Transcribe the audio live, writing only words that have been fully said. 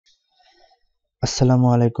আসসালামু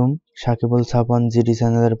আলাইকুম। সাকিবুল সাফওয়ান জিডি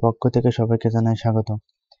চ্যানেলের পক্ষ থেকে সবাইকে জানাই স্বাগত।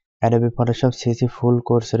 অ্যাডোবি ফটোশপ সিসি ফুল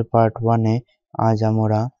কোর্সের পার্ট 1 এ আজ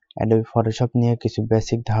আমরা অ্যাডোবি ফটোশপ নিয়ে কিছু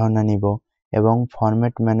বেসিক ধারণা নিব এবং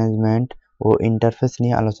ফরম্যাট ম্যানেজমেন্ট ও ইন্টারফেস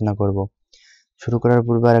নিয়ে আলোচনা করব। শুরু করার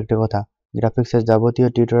পূর্বে আরেকটি কথা, গ্রাফিক্সের যাবতীয়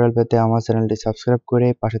টিউটোরিয়াল পেতে আমার চ্যানেলটি সাবস্ক্রাইব করে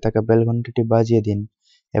পাশে থাকা বেল ঘন্টাটি বাজিয়ে দিন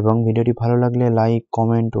এবং ভিডিওটি ভালো লাগলে লাইক,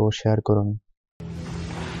 কমেন্ট ও শেয়ার করুন।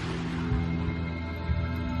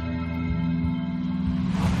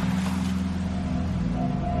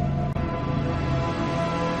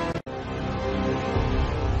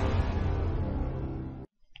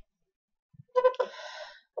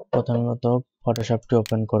 প্রথমত ফটোশপটি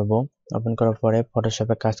ওপেন করব। ওপেন করার পরে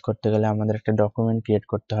ফটোশপে কাজ করতে গেলে আমাদের একটা ডকুমেন্ট ক্রিয়েট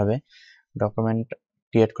করতে হবে। ডকুমেন্ট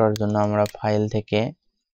ক্রিয়েট করার জন্য আমরা ফাইল থেকে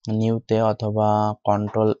নিউতে অথবা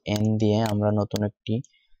কন্ট্রোল এন দিয়ে আমরা নতুন একটি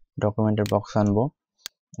ডকুমেন্টের বক্স আনবো।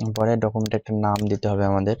 পরে ডকুমেন্টে একটা নাম দিতে হবে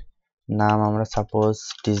আমাদের। নাম আমরা সাপোজ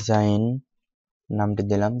ডিজাইন নামটি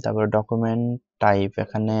দিলাম। তারপরে ডকুমেন্ট টাইপ,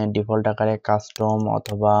 এখানে ডিফল্ট আকারে কাস্টম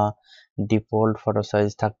অথবা ডিফল্ট ফটো সাইজ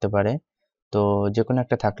থাকতে পারে, তো যে কোনো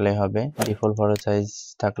একটা থাকলেই হবে। ডিফল্ট ফটো সাইজ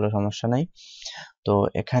থাকলেও সমস্যা নাই। তো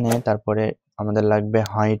এখানে তারপরে আমাদের লাগবে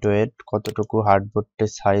হাইট, ওয়েট, কতটুকু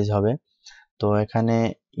হার্ডবোর্ডের সাইজ হবে। তো এখানে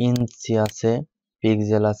ইঞ্চি আছে,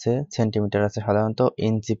 পিক্সেল আছে, সেন্টিমিটার আছে। সাধারণত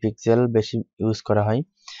ইঞ্চি পিক্সেল বেশি ইউজ করা হয়।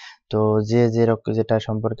 তো যেটা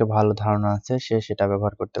সম্পর্কে ভালো ধারণা আছে সে সেটা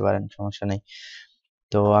ব্যবহার করতে পারেন, সমস্যা নেই।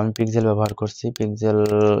 তো আমি পিক্সেল ব্যবহার করছি। পিক্সেল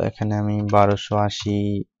এখানে আমি 1280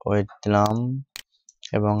 ওয়েট দিলাম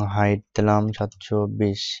এবং হাইট দিলাম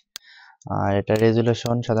 720। আর এটা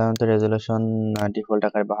রেজুলেশন, সাধারণত রেজুলেশন ডিফল্ট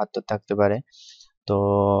আকারে 72 থাকতে পারে। তো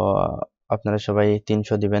আপনারা সবাই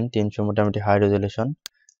 300 দিবেন। 300 মোটামুটি হাই রেজুলেশন।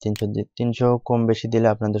 300 কম বেশি দিলে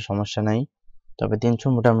আপনাদের সমস্যা নাই, তবে 300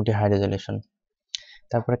 মোটামুটি হাই রেজুলেশন।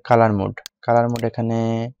 তারপরে কালার মোড। কালার মোড এখানে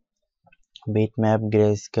bitmap, grey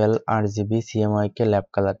scale, RGB, CMYK, lab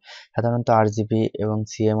colour. সাধারণত আরজিবি এবং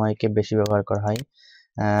সিএমওয়াইকে বেশি ব্যবহার করা হয়।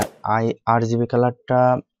 আরজিবি কালারটা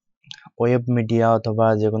ওয়েব মিডিয়া অথবা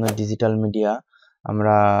যে কোনো ডিজিটাল মিডিয়া,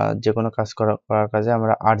 আমরা যে কোনো কাজ করার কাজে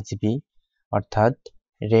আমরা আরজিবি অর্থাৎ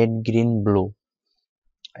রেড, গ্রিন, ব্লু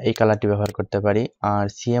এই কালারটি ব্যবহার করতে পারি। আর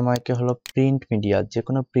সিএমওয়াইকে হলো প্রিন্ট মিডিয়া, যে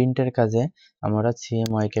কোনো প্রিন্টের কাজে আমরা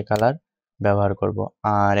সিএমওয়াইকে কালার ব্যবহার করব।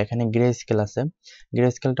 আর এখানে গ্রে স্কেল আছে। গ্রে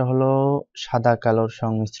স্কেলটা হলো সাদা কালোর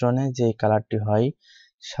সংমিশ্রণে যে কালারটি হয়,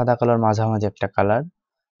 সাদা কালোর মাঝামাঝি একটা কালার,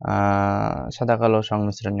 সাদা কালো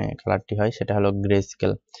সংমিশ্রণে কালারটি হয়, সেটা হলো গ্রে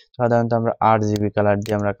স্কেল। সাধারণত আমরা আরজিবি কালার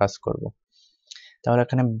দিয়ে আমরা কাজ করব। তাহলে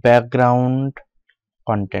এখানে ব্যাকগ্রাউন্ড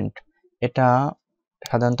কন্টেন্ট, এটা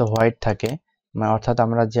সাধারণত হোয়াইট থাকে, অর্থাৎ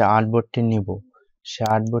আমরা যে আর্টবোর্ডটি নিব সে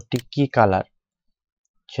আর্টবোর্ডটি কি কালার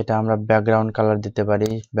সেটা আমরা ব্যাকগ্রাউন্ড কালার দিতে পারি।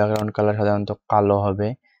 ব্যাকগ্রাউন্ড কালার সাধারণত কালো হবে।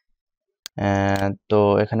 তো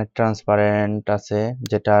এখানে ট্রান্সপারেন্ট আছে,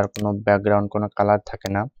 যেটার কোনো ব্যাকগ্রাউন্ড কোনো কালার থাকে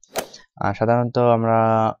না। সাধারণত আমরা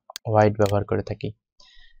হোয়াইট ব্যবহার করে থাকি।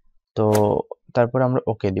 তো তারপরে আমরা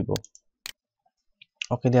ওকে দিব।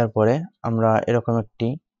 ওকে দেওয়ার পরে আমরা এরকম একটি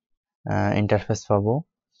ইন্টারফেস পাবো।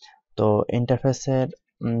 তো ইন্টারফেসের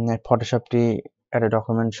ফটোশপটি একটা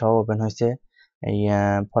ডকুমেন্ট সহ ওপেন হয়েছে। এই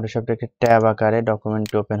ফটোশপটি একটা ট্যাব আকারে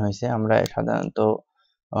ডকুমেন্টটি ওপেন হয়েছে। আমরা সাধারণত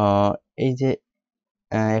এই যে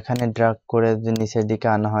এখানে ড্র্যাগ করে যদি নিচের দিকে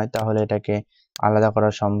আনা হয় তাহলে এটাকে আলাদা করা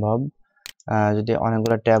সম্ভব। যদি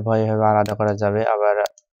অনেকগুলো ট্যাব হয় এভাবে আলাদা করা যাবে। আবার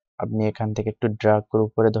আপনি এখান থেকে একটু ড্র্যাগ করে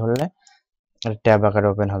উপরে ধরলে ট্যাব আকারে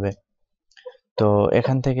ওপেন হবে। তো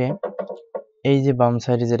এখান থেকে এই যে বাম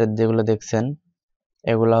সাইডে যেগুলো দেখছেন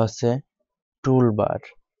এগুলা হচ্ছে টুল বার,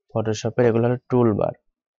 ফটোশপের এগুলো হলো টুল বার।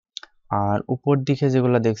 আর উপর দিকে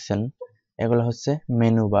যেগুলো দেখছেন এগুলো হচ্ছে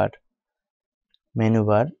মেনু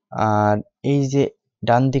বার। আর এই যে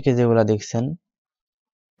ডান দিকে যেগুলো দেখছেন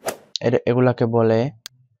এগুলাকে বলে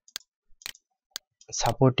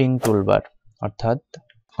সাপোর্টিং টুলবার, অর্থাৎ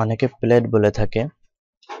অনেকে প্লেট বলে থাকে।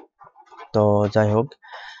 তো যাই হোক,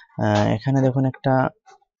 এখানে দেখুন একটা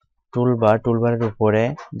টুলবারের উপরে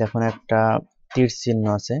দেখুন একটা তীর চিহ্ন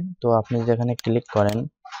আছে। তো আপনি যদি এখানে ক্লিক করেন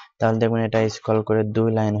তাহলে দেখবেন এটা স্ক্রল করে 2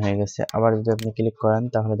 লাইন হয়ে গেছে। আবার যদি আপনি ক্লিক করেন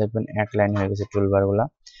তাহলে দেখবেন 1 লাইন হয়ে গেছে টুলবারগুলা।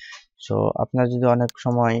 সো আপনার যদি অনেক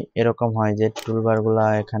সময় এরকম হয় যে টুলবারগুলা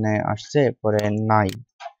এখানে আসছে পরে নাই,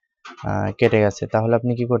 কেটে গেছে, তাহলে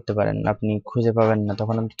আপনি কি করতে পারেন, আপনি খুঁজে পাবেন না,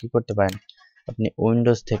 তখন আপনি কি করতে পারেন, আপনি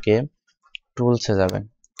উইন্ডোজ থেকে টুলসে যাবেন,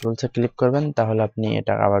 টুলসে ক্লিক করবেন, তাহলে আপনি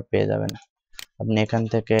এটা আবার পেয়ে যাবেন। আপনি এখান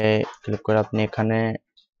থেকে ক্লিক করে আপনি এখানে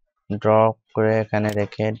ড্রাগ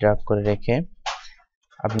করে রেখে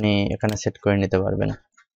আপনি এখানে সেট করে নিতে পারবেন।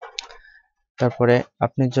 তারপরে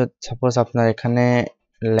আপনি যদি সাপোজ আপনার এখানে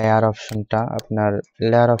লেয়ার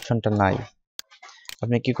অপশনটা নাই,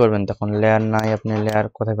 আপনি কি করবেন তখন? লেয়ার নাই, আপনি লেয়ার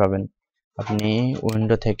কোথায় পাবেন? আপনি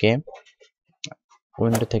উইন্ডো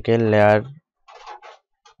থেকে লেয়ার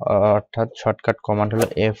অর্থাৎ শর্টকাট কমান্ড হলো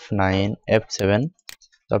F9 F7,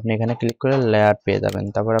 তো আপনি এখানে ক্লিক করে লেয়ার পেয়ে যাবেন।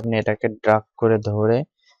 তারপর আপনি এটাকে ড্র্যাগ করে ধরে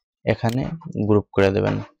এখানে গ্রুপ করে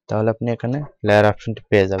দেবেন, তাহলে আপনি এখানে লেয়ার অপশনটি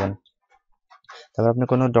পেয়ে যাবেন। তারপর আপনি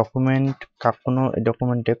কোনো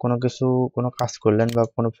ডকুমেন্টে কোনো কাজ করলেন বা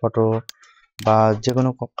কোনো ফটো বা যে কোনো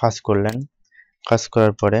কাজ করলেন, কাজ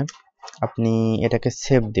করার পরে আপনি এটাকে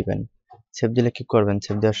সেভ দিবেন। সেভ দিলে কি করবেন?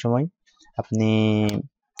 সেভ দেওয়ার সময় আপনি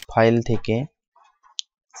ফাইল থেকে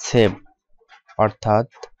সেভ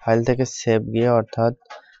গিয়ে অর্থাৎ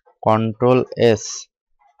Ctrl+S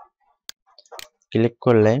ক্লিক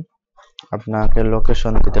করলে আপনাকে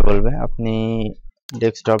লোকেশন দিতে বলবে। আপনি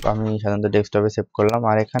আমি সাধারণত ডেস্কটপে সেভ করলাম।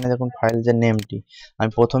 আর এখানে দেখুন ফাইল যে নেমটি, আমি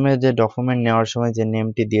প্রথমে যে ডকুমেন্ট নেওয়ার সময় যে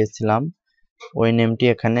নেমটি দিয়েছিলাম ওই নেমটি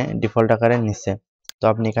এখানে ডিফল্ট আকারে নিচে, তো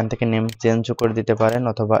আপনি এখান থেকে নেম চেঞ্জও করে দিতে পারেন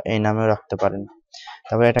অথবা এই নামেও রাখতে পারেন।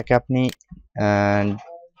 তারপর এটাকে আপনি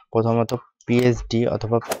প্রথমত PSD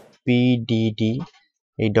অথবা PDD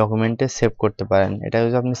এই ডকুমেন্টে সেভ করতে পারেন। এটা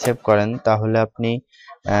যদি আপনি সেভ করেন তাহলে আপনি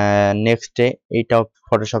নেক্সটে এইটা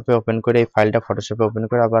ফটোশপে ওপেন করে এই ফাইলটা ফটোশপে ওপেন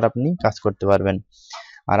করে আবার আপনি কাজ করতে পারবেন।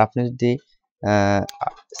 আর আপনি যদি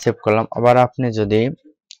সেভ করলাম, আবার আপনি যদি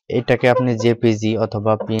এটাকে আপনি জেপিজি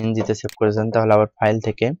অথবা পিএনজিতে সেভ করেছেন তাহলে আবার ফাইল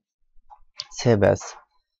থেকে সেভ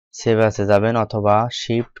অ্যাসে যাবেন অথবা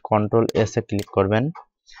Shift+Ctrl+S এ ক্লিক করবেন।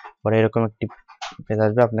 পরে এরকম একটি পেজ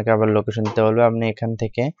আসবে, আপনাকে আবার লোকেশন দিতে বলবে। আপনি এখান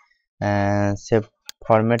থেকে সেভ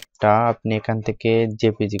ফরম্যাটটা আপনি এখান থেকে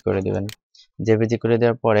জেপিজি করে দিবেন। জেপিজি করে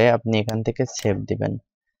দেওয়ার পরে আপনি এখান থেকে সেভ দিবেন,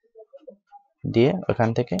 দিয়ে ওখান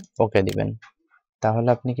থেকে ওকে দিবেন। তাহলে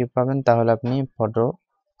আপনি কি পাবেন? তাহলে আপনি ফটো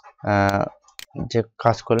যে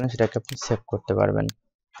কাজ করলেন সেটাকে আপনি সেভ করতে পারবেন।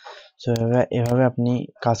 সো এভাবে আপনি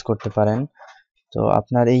কাজ করতে পারেন। তো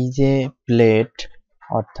আপনার এই যে প্লেট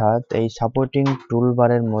অর্থাৎ এই সাপোর্টিং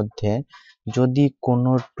টুলবারের মধ্যে যদি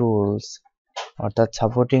কোনো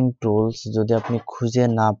সাপোর্টিং টুলস যদি আপনি খুঁজে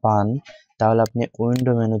না পান তাহলে আপনি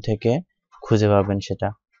উইন্ডো মেনু থেকে খুঁজে পাবেন সেটা।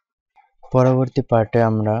 পরবর্তী পার্টে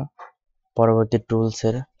আমরা পরবর্তী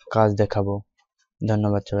টুলসের কাজ দেখাবো।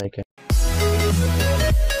 ধন্যবাদ সবাইকে।